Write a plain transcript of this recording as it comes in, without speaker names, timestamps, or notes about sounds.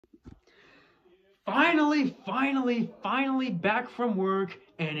Finally back from work,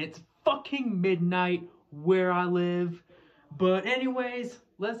 and it's fucking midnight where I live. But anyways,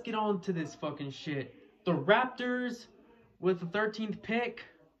 let's get on to this fucking shit. The Raptors, with the 13th pick,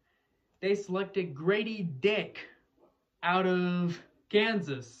 they selected Gradey Dick out of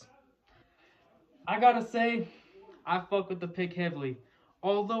Kansas. I gotta say, I fuck with the pick heavily.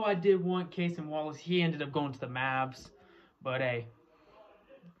 Although I did want Case and Wallace, he ended up going to the Mavs. But hey,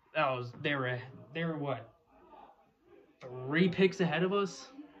 they were what, 3 picks ahead of us?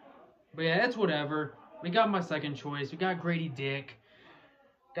 But yeah, it's whatever. We got my second choice. We got Gradey Dick.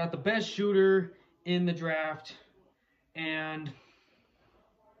 Got the best shooter in the draft. And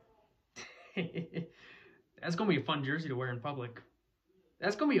that's going to be a fun jersey to wear in public.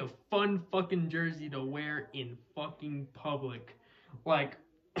 That's going to be a fun fucking jersey to wear in fucking public. Like,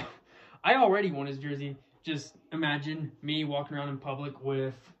 I already want his jersey. Just imagine me walking around in public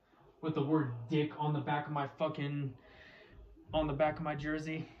with the word dick on the back of my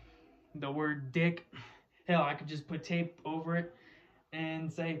jersey. The word dick. Hell, I could just put tape over it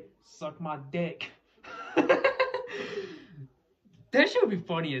and say, suck my dick. That shit would be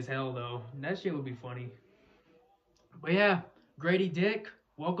funny as hell, though. That shit would be funny. But yeah, Gradey Dick,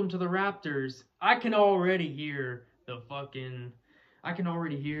 welcome to the Raptors. I can already hear the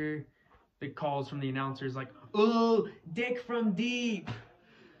calls from the announcers like, oh, Dick from deep.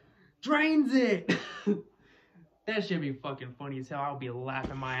 Drains it. That should be fucking funny as hell. I'll be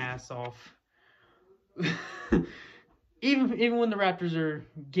laughing my ass off. even when the Raptors are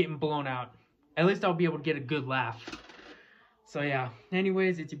getting blown out, at least I'll be able to get a good laugh. So yeah,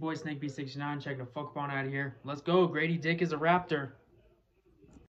 anyways, it's your boy SnakeB69 checking the fuck on out of here. Let's go. Gradey Dick is a Raptor.